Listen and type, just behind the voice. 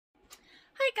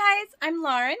Hi guys, I'm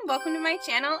Lauren. Welcome to my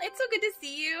channel. It's so good to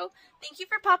see you. Thank you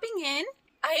for popping in.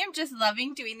 I am just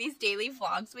loving doing these daily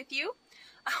vlogs with you.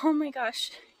 Oh my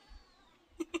gosh.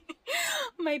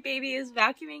 My baby is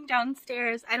vacuuming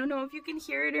downstairs. I don't know if you can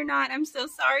hear it or not. I'm so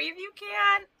sorry if you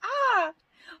can.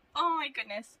 Oh my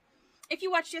goodness. If you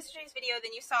watched yesterday's video,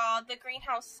 then you saw the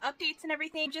greenhouse updates and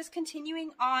everything. Just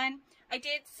continuing on, I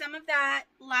did some of that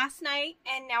last night,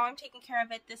 and now I'm taking care of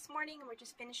it this morning, and we're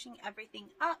just finishing everything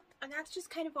up. And that's just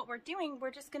kind of what we're doing.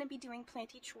 We're just going to be doing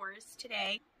planty chores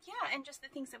today. Yeah, and just the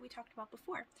things that we talked about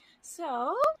before.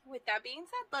 So, with that being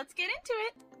said, let's get into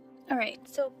it. Alright,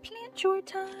 so plant chore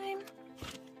time.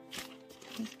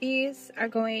 These are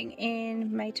going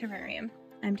in my terrarium.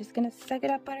 I'm just going to suck it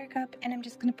up, Buttercup, and I'm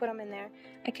just going to put them in there.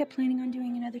 I kept planning on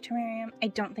doing another terrarium. I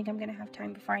don't think I'm going to have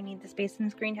time before I need the space in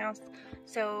this greenhouse.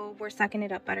 So we're sucking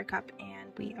it up, Buttercup,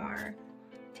 and we are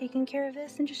taking care of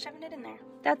this and just shoving it in there.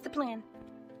 That's the plan.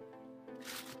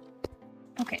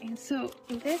 Okay, so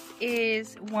this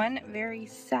is one very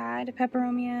sad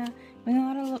peperomia with a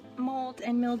lot of mold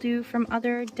and mildew from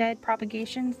other dead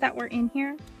propagations that were in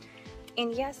here.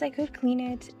 And yes, I could clean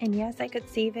it, and yes, I could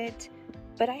save it.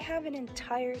 But I have an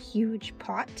entire huge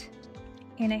pot,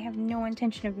 and I have no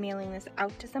intention of mailing this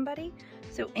out to somebody.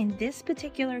 So in this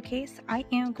particular case, I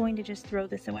am going to just throw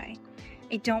this away.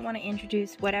 I don't want to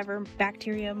introduce whatever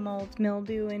bacteria, mold,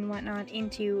 mildew, and whatnot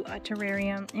into a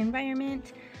terrarium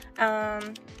environment.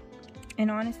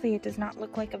 And honestly, it does not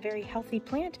look like a very healthy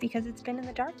plant because it's been in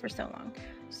the dark for so long.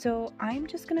 So I'm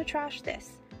just going to trash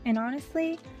this. And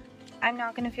honestly, I'm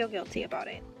not going to feel guilty about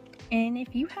it. And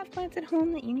if you have plants at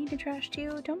home that you need to trash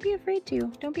too, don't be afraid to.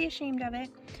 Don't be ashamed of it.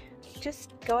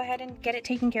 Just go ahead and get it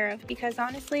taken care of, because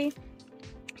honestly,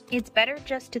 it's better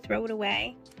just to throw it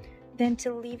away than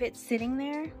to leave it sitting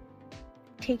there,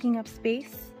 taking up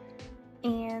space,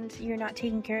 and you're not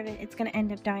taking care of it. It's going to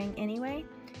end up dying anyway,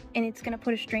 and it's going to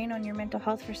put a strain on your mental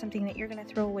health for something that you're going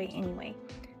to throw away anyway.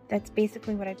 That's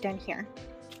basically what I've done here.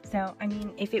 So, I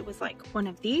mean, if it was like one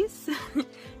of these,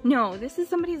 no, this is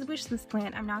somebody's wish list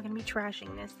plant. I'm not going to be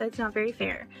trashing this. That's not very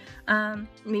fair.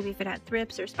 Maybe if it had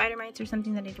thrips or spider mites or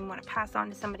something that I didn't want to pass on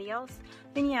to somebody else,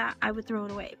 then yeah, I would throw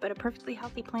it away. But a perfectly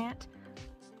healthy plant,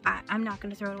 I'm not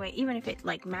going to throw it away. Even if it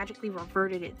like magically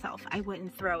reverted itself, I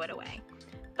wouldn't throw it away.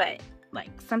 But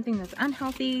like something that's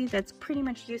unhealthy, that's pretty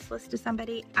much useless to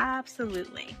somebody,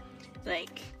 absolutely.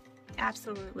 Like,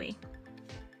 absolutely.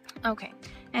 Okay.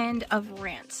 End of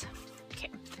rant. Okay,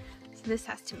 so this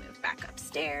has to move back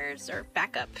upstairs, or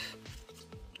back up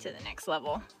to the next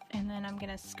level, and then I'm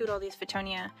gonna scoot all these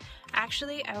Fittonia.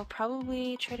 Actually, I will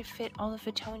probably try to fit all the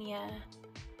Fittonia.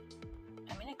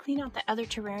 I'm gonna clean out the other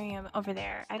terrarium over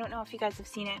there. I don't know if you guys have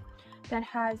seen it. That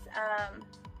has,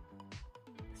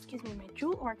 excuse me, my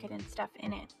jewel orchid and stuff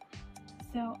in it.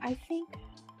 So I think,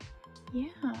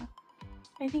 yeah,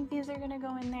 I think these are gonna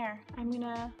go in there. I'm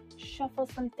gonna shuffle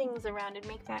some things around and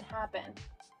make that happen.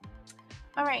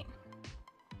 Alright.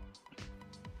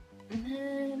 And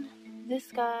then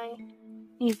this guy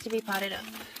needs to be potted up.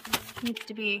 Needs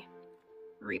to be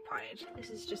repotted. This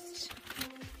is just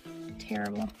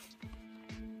terrible.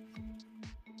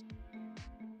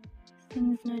 This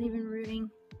thing is not even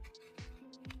rooting.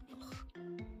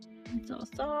 It's all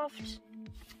soft.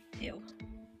 Ew.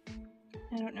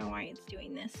 I don't know why it's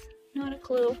doing this. Not a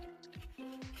clue.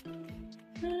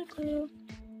 Not a clue.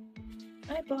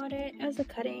 I bought it as a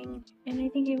cutting, and I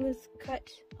think it was cut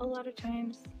a lot of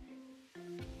times.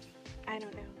 I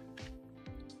don't know.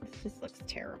 This just looks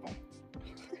terrible.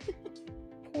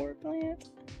 Poor plant.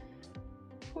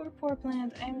 Poor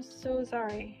plant. I'm so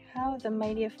sorry. How the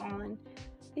mighty have fallen.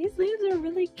 These leaves are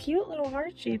really cute little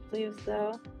heart-shaped leaves,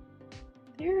 though.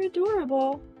 They're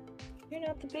adorable. They're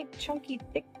not the big, chunky,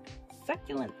 thick,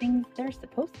 succulent things they're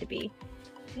supposed to be.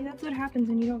 See, that's what happens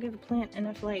when you don't give a plant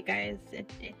enough light, guys.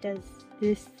 It does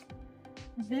this.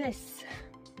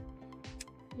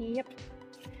 Yep.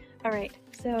 Alright,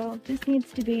 so this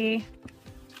needs to be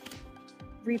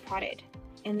repotted.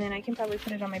 And then I can probably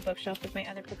put it on my bookshelf with my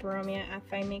other peperomia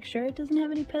if I make sure it doesn't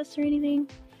have any pests or anything.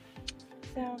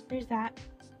 So, there's that.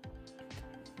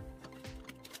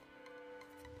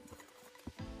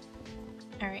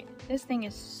 Alright, this thing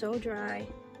is so dry.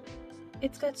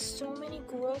 It's got so many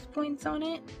growth points on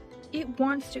it. It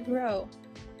wants to grow.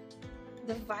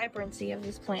 The vibrancy of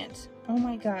this plant. Oh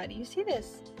my god, you see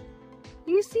this?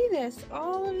 You see this?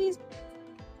 All of these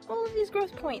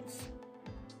growth points.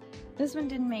 This one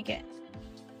didn't make it.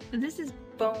 This is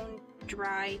bone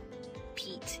dry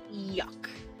peat. Yuck.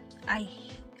 I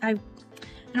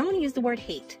don't want to use the word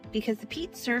hate, because the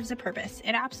peat serves a purpose.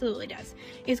 It absolutely does.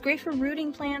 It's great for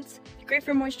rooting plants, great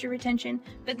for moisture retention,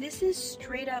 but this is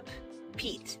straight up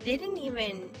peat. They didn't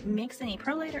even mix any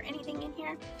perlite or anything in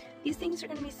here. These things are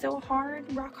going to be so hard,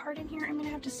 rock hard in here. I'm going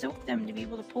to have to soak them to be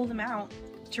able to pull them out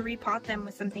to repot them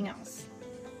with something else.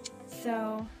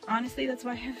 So honestly, that's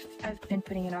why I've been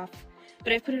putting it off.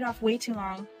 But I've put it off way too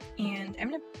long, and I'm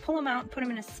going to pull them out, put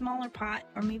them in a smaller pot,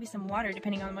 or maybe some water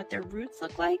depending on what their roots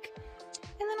look like.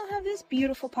 And then I'll have this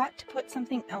beautiful pot to put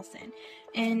something else in.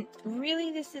 And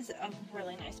really, this is a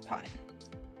really nice pot.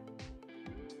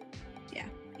 Yeah,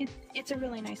 it's a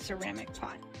really nice ceramic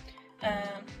pot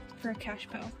for a cash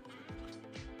bow.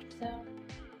 So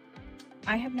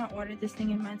I have not watered this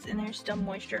thing in months, and there's still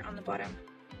moisture on the bottom.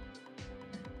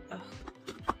 Oh,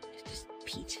 it's just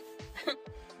peat.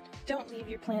 Don't leave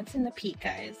your plants in the peat,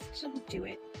 guys. Don't do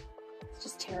it. It's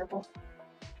just terrible.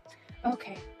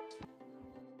 Okay.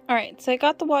 Alright, so I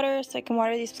got the water so I can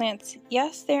water these plants.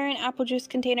 Yes, they're in apple juice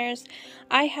containers.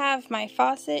 I have my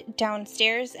faucet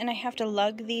downstairs, and I have to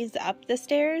lug these up the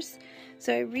stairs.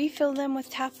 So I refill them with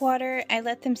tap water. I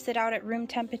let them sit out at room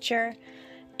temperature,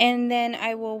 and then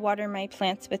I will water my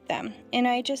plants with them. And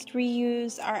I just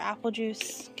reuse our apple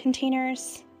juice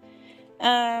containers.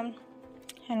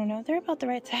 I don't know, they're about the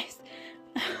right size.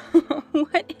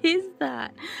 What is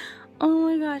that? Oh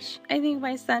my gosh, I think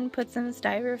my son put some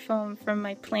styrofoam from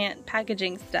my plant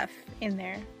packaging stuff in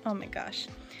there. Oh my gosh.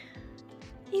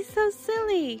 He's so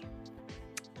silly.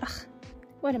 Ugh,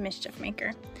 what a mischief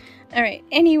maker. Alright,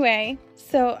 anyway,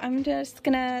 so I'm just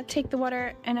gonna take the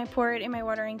water and I pour it in my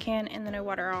watering can, and then I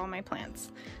water all my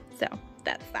plants. So,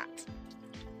 that's that.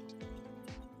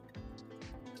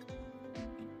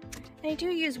 I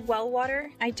do use well water.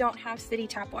 I don't have city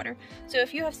tap water. So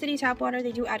if you have city tap water,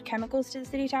 they do add chemicals to the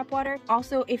city tap water.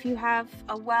 Also, if you have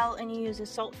a well and you use a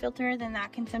salt filter, then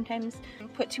that can sometimes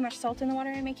put too much salt in the water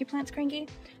and make your plants cranky.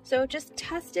 So just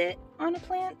test it on a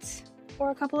plant or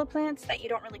a couple of plants that you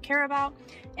don't really care about,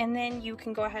 and then you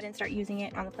can go ahead and start using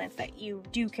it on the plants that you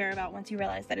do care about once you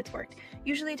realize that it's worked.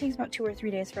 Usually it takes about 2 or 3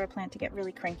 days for a plant to get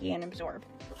really cranky and absorb.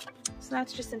 So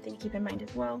that's just something to keep in mind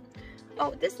as well.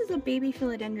 Oh, this is a baby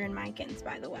philodendron micans,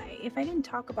 by the way. If I didn't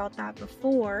talk about that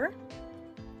before.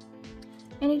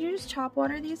 And I do just top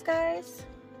water these guys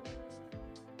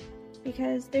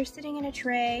because they're sitting in a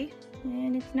tray,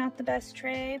 and it's not the best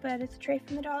tray, but it's a tray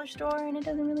from the dollar store, and it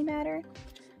doesn't really matter.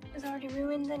 It's already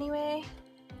ruined anyway.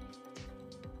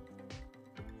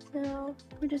 So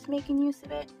we're just making use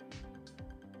of it.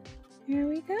 Here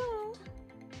we go.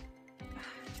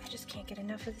 I just can't get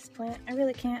enough of this plant. I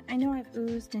really can't. I know I've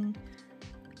oozed and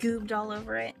goobed all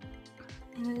over it.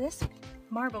 And this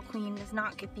marble queen does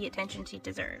not get the attention she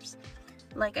deserves.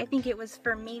 Like, I think it was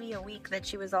for maybe a week that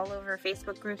she was all over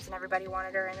Facebook groups and everybody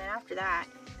wanted her, and then after that,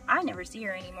 I never see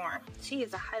her anymore. She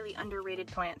is a highly underrated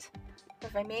plant.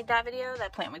 If I made that video,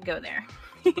 that plant would go there.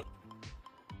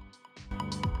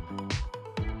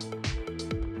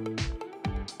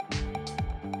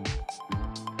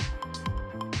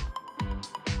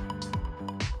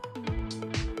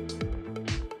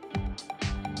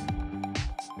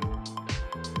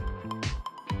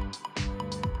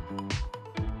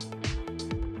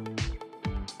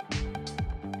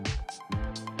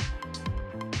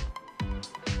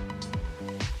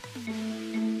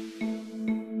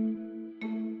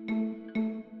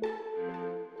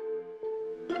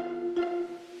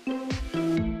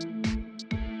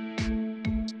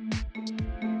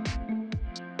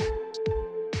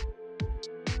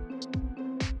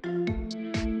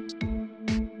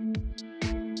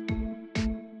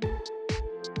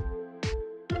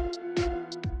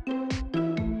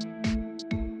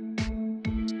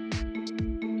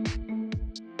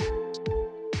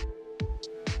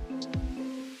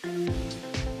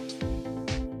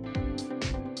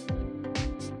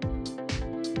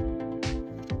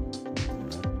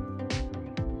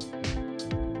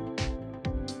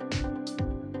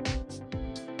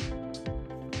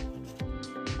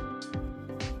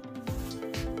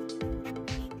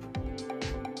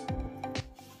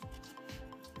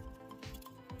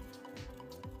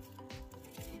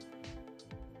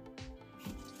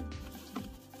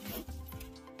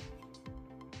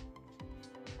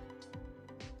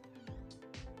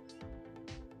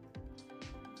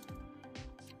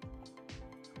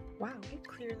 Wow, it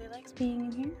clearly likes being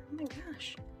in here. Oh my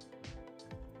gosh.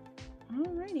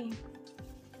 Alrighty.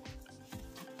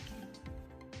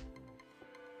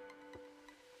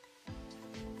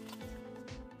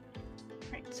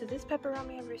 Alright, so this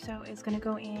peperomia russo is going to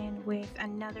go in with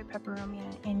another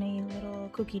peperomia in a little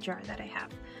cookie jar that I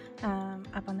have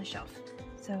up on the shelf.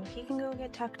 So he can go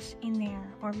get tucked in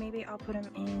there, or maybe I'll put him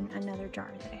in another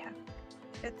jar that I have.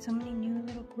 He's got so many new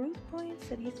little growth points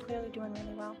that he's clearly doing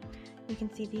really well. You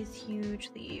can see these huge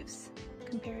leaves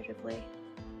comparatively.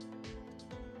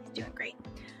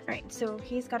 Alright, so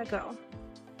he's gotta go.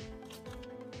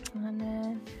 And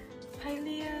then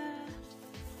Pilea.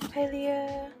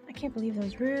 I can't believe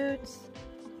those roots.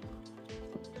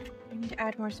 I need to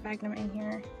add more sphagnum in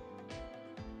here.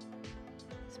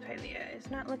 This Pilea is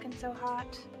not looking so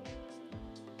hot,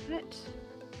 but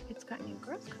it's got new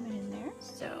growth coming in there,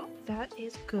 so that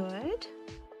is good.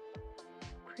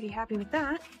 Pretty happy with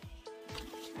that.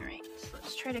 Alright, so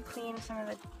let's try to clean some of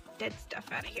the dead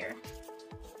stuff out of here.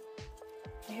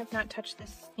 I have not touched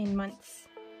this in months.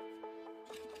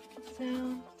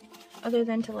 So, other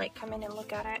than to like come in and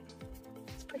look at it,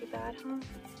 it's pretty bad, huh?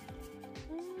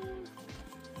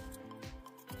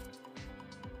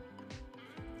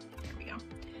 There we go.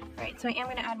 Alright, so I am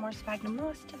going to add more sphagnum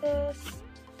moss to this.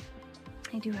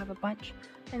 I do have a bunch.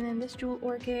 And then this jewel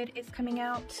orchid is coming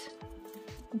out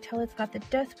until it's got the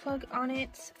death plug on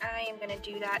it. I am going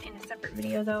to do that in a separate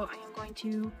video though. I am going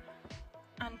to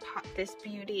unpot this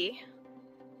beauty.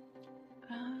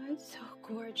 It's so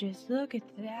gorgeous. Look at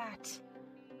that.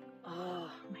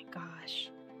 Oh my gosh.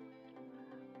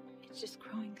 It's just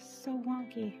growing so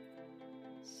wonky.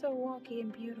 So wonky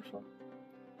and beautiful.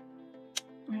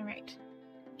 Alright.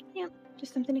 Yep,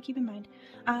 just something to keep in mind.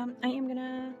 I am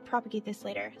gonna propagate this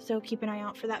later, so keep an eye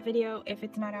out for that video if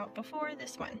it's not out before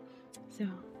this one. So,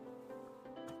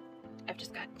 I've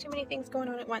just got too many things going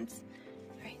on at once.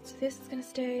 Alright, so this is gonna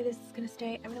stay, this is gonna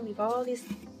stay. I'm gonna leave all these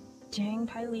dang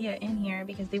Pilea in here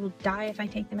because they will die if I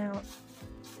take them out.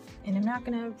 And I'm not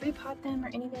gonna repot them or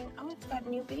anything. Oh, it's got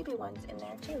new baby ones in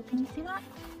there too. Can you see that?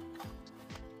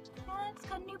 Yeah, it's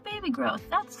got new baby growth.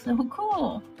 That's so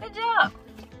cool. Good job.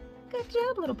 Good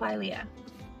job, little Pilea.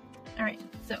 Alright,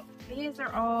 so these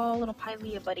are all little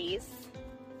Pilea buddies.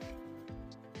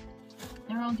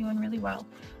 They're all doing really well.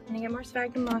 I'm gonna get more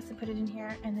sphagnum moss and put it in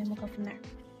here, and then we'll go from there.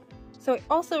 So I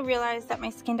also realized that my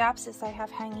Scindapsus I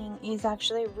have hanging is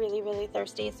actually really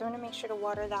thirsty, so I'm going to make sure to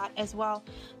water that as well.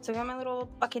 So I got my little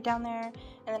bucket down there,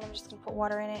 and then I'm just going to put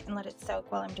water in it and let it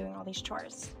soak while I'm doing all these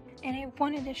chores. And I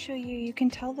wanted to show you, you can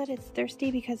tell that it's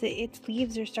thirsty because its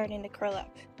leaves are starting to curl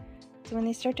up. So when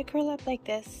they start to curl up like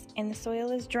this, and the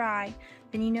soil is dry,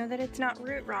 then you know that it's not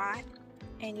root rot,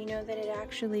 and you know that it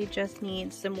actually just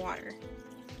needs some water.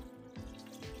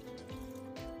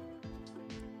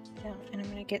 And I'm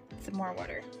gonna get some more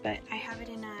water, but I have it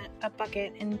in a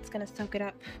bucket and it's gonna soak it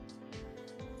up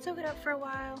for a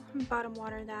while and bottom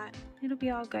water that. It'll be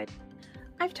all good.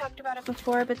 I've talked about it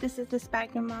before, but this is the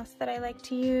sphagnum moss that I like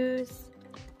to use.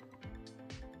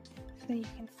 So you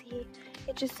can see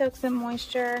it just soaks up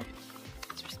moisture.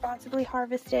 It's responsibly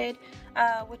harvested,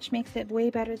 which makes it way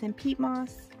better than peat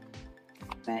moss,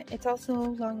 but it's also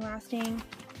long lasting.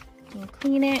 You can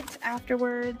clean it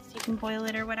afterwards, you can boil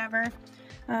it or whatever.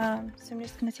 So I'm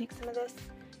just going to take some of this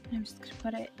and I'm just going to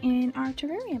put it in our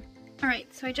terrarium.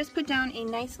 Alright, so I just put down a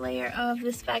nice layer of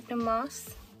the sphagnum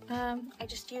moss. I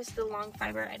just used the long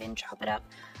fiber, I didn't chop it up,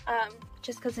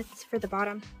 just because it's for the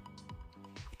bottom.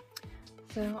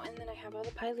 So, and then I have all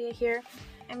the Pilea here.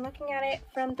 I'm looking at it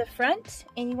from the front,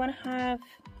 and you want to have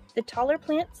the taller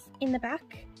plants in the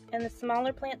back and the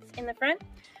smaller plants in the front.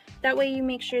 That way you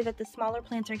make sure that the smaller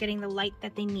plants are getting the light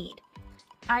that they need.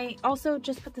 I also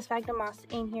just put the sphagnum moss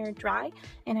in here dry,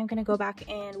 and I'm going to go back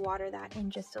and water that in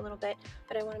just a little bit,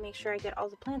 but I want to make sure I get all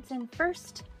the plants in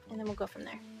first, and then we'll go from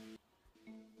there.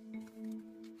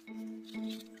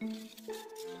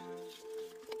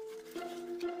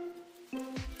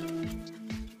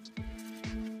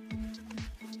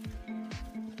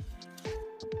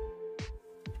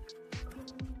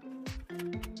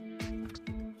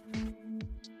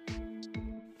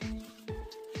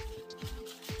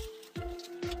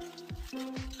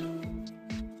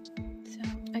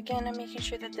 Again, I'm making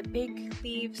sure that the big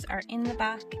leaves are in the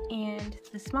back and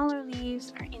the smaller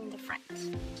leaves are in the front.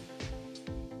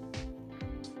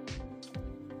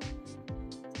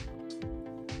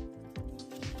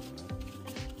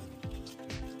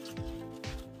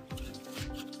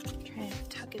 Trying to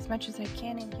tuck as much as I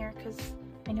can in here because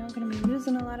I know I'm going to be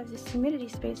losing a lot of this humidity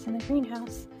space in the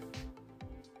greenhouse.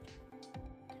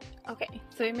 Okay,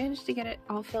 so I managed to get it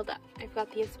all filled up. I've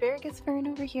got the asparagus fern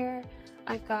over here.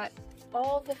 I've got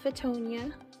all the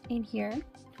Fittonia in here,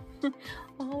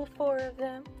 all 4 of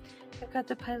them. I've got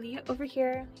the Pilea over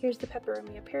here. Here's the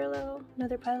Peperomia parallel,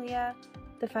 another Pilea,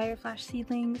 the Fire Flash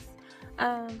seedlings.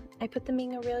 I put the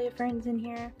Ming Aurelia ferns in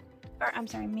here, or I'm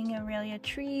sorry, Ming Aurelia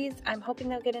trees. I'm hoping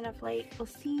they'll get enough light. We'll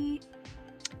see.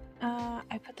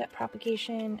 I put that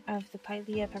propagation of the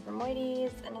Pilea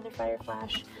peperomoides, another Fire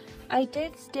Flash. I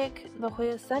did stick the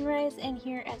Hoya Sunrise in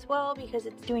here as well because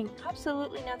it's doing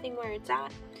absolutely nothing where it's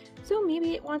at. So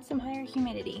maybe it wants some higher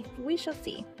humidity. We shall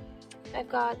see. I've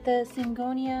got the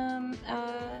Syngonium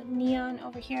neon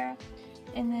over here,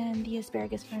 and then the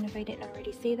asparagus fern if I didn't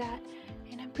already say that.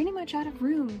 And I'm pretty much out of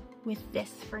room with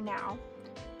this for now.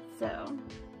 So,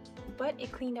 but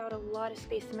it cleaned out a lot of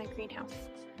space in my greenhouse.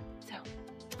 So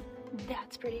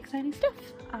that's pretty exciting stuff.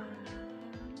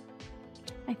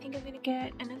 I think I'm gonna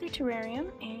get another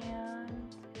terrarium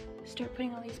and start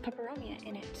putting all these peperomia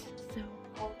in it. So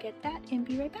I'll get that and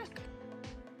be right back.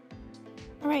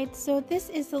 Alright, so this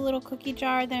is the little cookie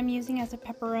jar that I'm using as a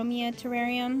peperomia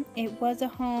terrarium. It was a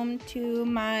home to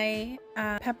my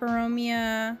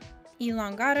peperomia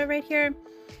elongata right here.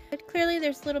 But clearly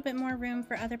there's a little bit more room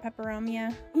for other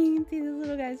peperomia. You can see this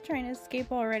little guy's trying to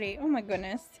escape already. Oh my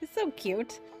goodness, he's so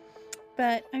cute.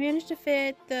 But I managed to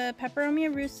fit the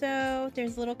peperomia russo,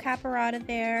 there's a little caparata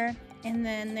there, and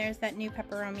then there's that new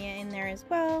peperomia in there as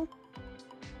well.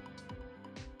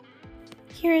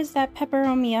 Here is that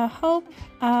peperomia hope.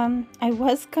 I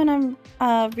was gonna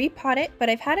repot it, but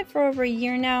I've had it for over a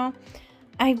year now.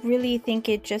 I really think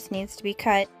it just needs to be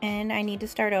cut and I need to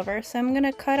start over. So I'm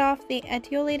gonna cut off the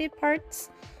etiolated parts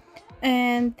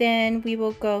and then we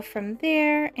will go from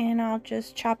there, and I'll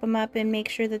just chop them up and make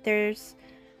sure that there's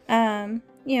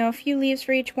you know, a few leaves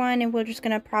for each one, and we're just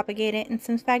gonna propagate it in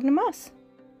some sphagnum moss.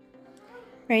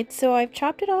 Right, so I've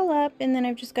chopped it all up and then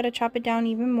I've just got to chop it down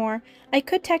even more. I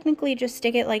could technically just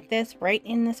stick it like this right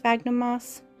in the sphagnum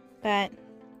moss, but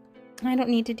I don't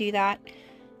need to do that.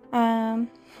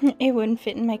 It wouldn't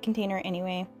fit in my container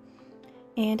anyway.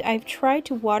 And I've tried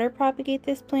to water propagate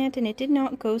this plant and it did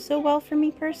not go so well for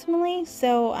me personally,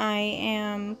 so I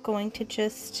am going to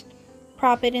just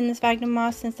prop it in the sphagnum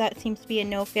moss since that seems to be a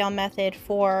no-fail method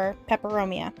for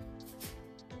peperomia.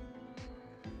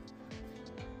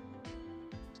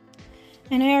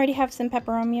 And I already have some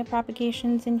peperomia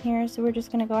propagations in here, so we're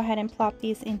just going to go ahead and plop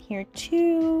these in here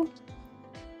too.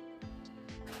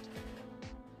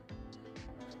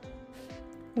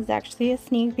 This is actually a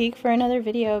sneak peek for another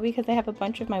video because I have a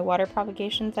bunch of my water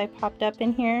propagations I popped up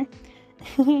in here.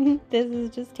 This is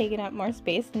just taking up more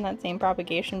space in that same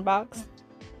propagation box.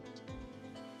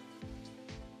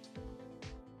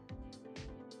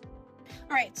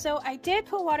 Alright, so I did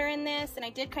put water in this and I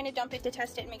did kind of dump it to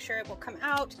test it and make sure it will come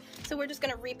out. So we're just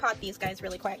going to repot these guys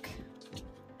really quick.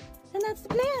 And that's the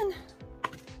plan.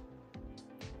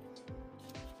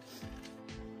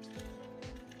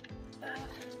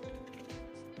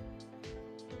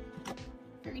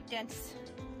 Very dense.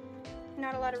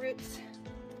 Not a lot of roots.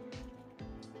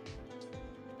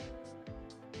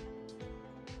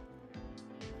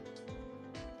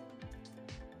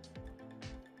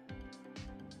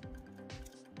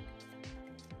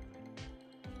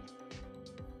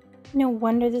 No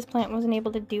wonder this plant wasn't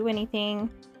able to do anything.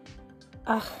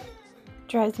 Ugh,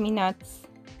 drives me nuts.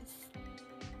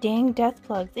 Dang death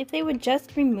plugs. If they would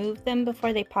just remove them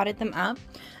before they potted them up,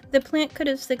 the plant could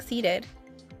have succeeded.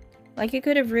 Like, it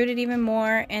could have rooted even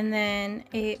more and then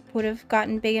it would have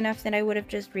gotten big enough that I would have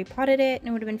just repotted it and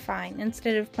it would have been fine.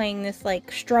 Instead of playing this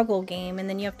like struggle game and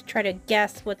then you have to try to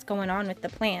guess what's going on with the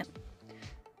plant.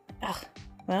 Ugh,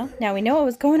 well, now we know what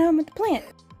was going on with the plant.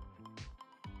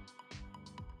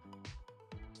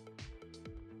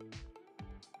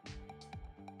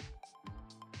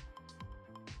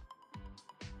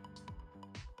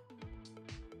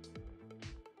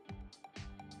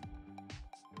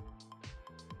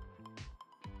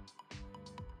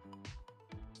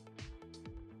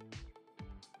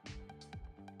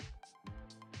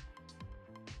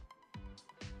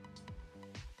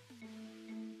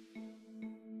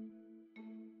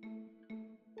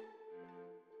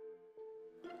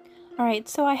 Alright,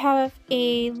 so I have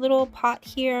a little pot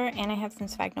here and I have some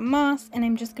sphagnum moss and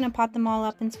I'm just going to pot them all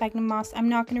up in sphagnum moss. I'm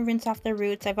not going to rinse off their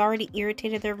roots. I've already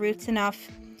irritated their roots enough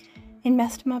and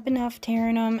messed them up enough,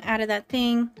 tearing them out of that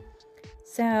thing.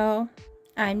 So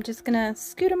I'm just going to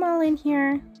scoot them all in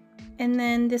here and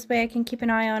then this way I can keep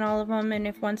an eye on all of them, and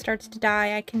if one starts to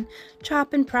die I can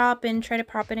chop and prop and try to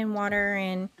prop it in water,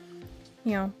 and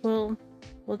you know, we'll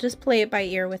just play it by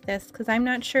ear with this because I'm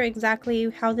not sure exactly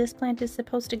how this plant is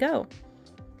supposed to go.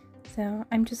 So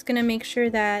I'm just going to make sure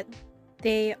that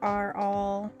they are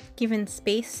all given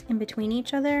space in between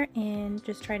each other and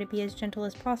just try to be as gentle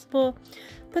as possible.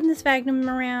 Putting the sphagnum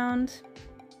around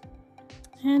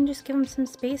and just give them some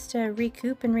space to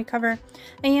recoup and recover.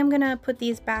 I am going to put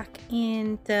these back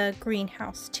in the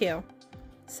greenhouse too,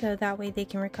 so that way they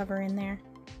can recover in there.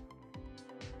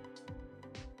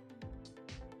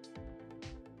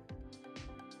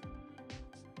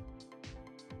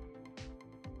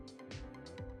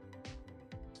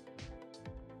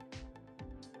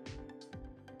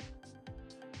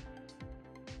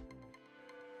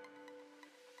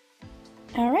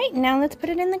 Alright, now let's put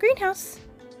it in the greenhouse.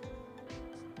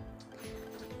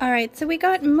 Alright, so we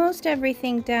got most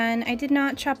everything done. I did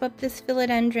not chop up this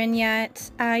philodendron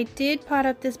yet. I did pot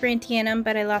up this brantianum,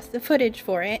 but I lost the footage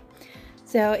for it.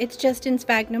 So it's just in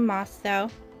sphagnum moss though.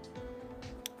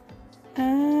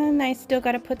 And I still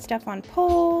gotta put stuff on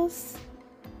poles.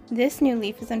 This new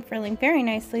leaf is unfurling very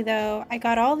nicely though. I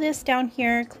got all this down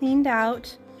here cleaned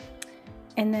out.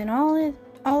 And then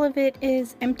all of it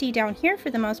is empty down here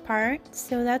for the most part.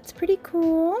 So that's pretty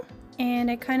cool. And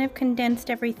I kind of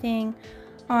condensed everything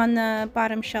on the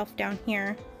bottom shelf down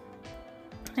here.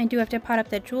 I do have to pot up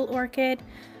the jewel orchid,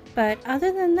 but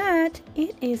other than that,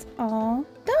 it is all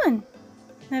done.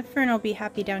 That fern will be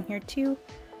happy down here too.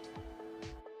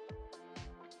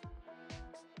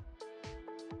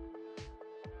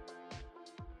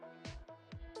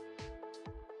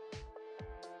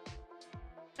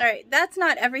 Alright, that's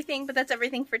not everything, but that's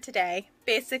everything for today,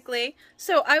 basically.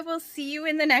 So I will see you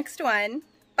in the next one.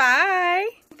 Bye!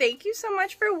 Thank you so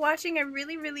much for watching. I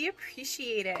really, really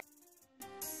appreciate it.